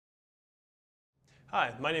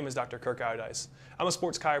Hi, my name is Dr. Kirk Allardyce. I'm a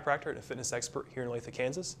sports chiropractor and a fitness expert here in Olathe,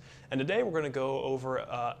 Kansas. And today we're going to go over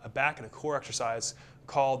a back and a core exercise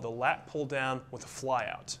called the lat pull down with a fly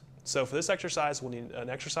out. So for this exercise, we'll need an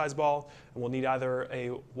exercise ball, and we'll need either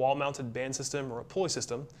a wall-mounted band system or a pulley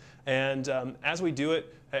system. And as we do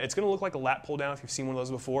it, it's going to look like a lat pull down if you've seen one of those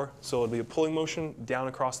before. So it'll be a pulling motion down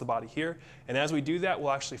across the body here. And as we do that,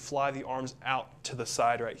 we'll actually fly the arms out to the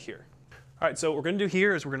side right here. All right, so what we're going to do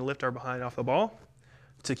here is we're going to lift our behind off the ball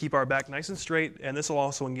to keep our back nice and straight, and this will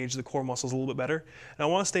also engage the core muscles a little bit better. And I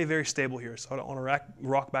want to stay very stable here, so I don't want to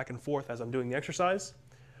rock back and forth as I'm doing the exercise.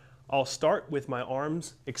 I'll start with my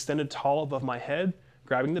arms extended tall above my head,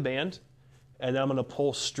 grabbing the band, and then I'm going to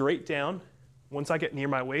pull straight down. Once I get near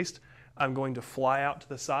my waist, I'm going to fly out to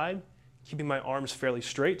the side, keeping my arms fairly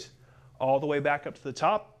straight, all the way back up to the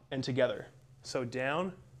top and together. So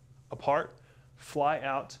down, apart, fly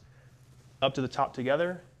out, up to the top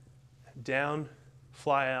together, down,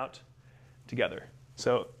 fly out, together.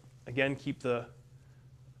 So again, keep the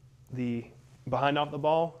behind off the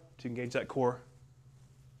ball to engage that core.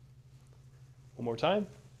 One more time,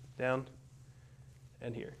 down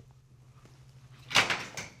and here.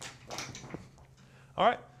 All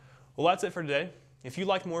right, well that's it for today. If you'd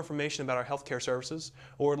like more information about our healthcare services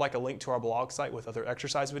or would like a link to our blog site with other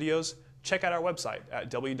exercise videos, check out our website at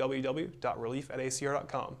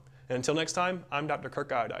www.relief@acr.com. And until next time, I'm Dr.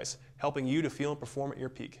 Kirk Allardyce, helping you to feel and perform at your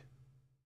peak.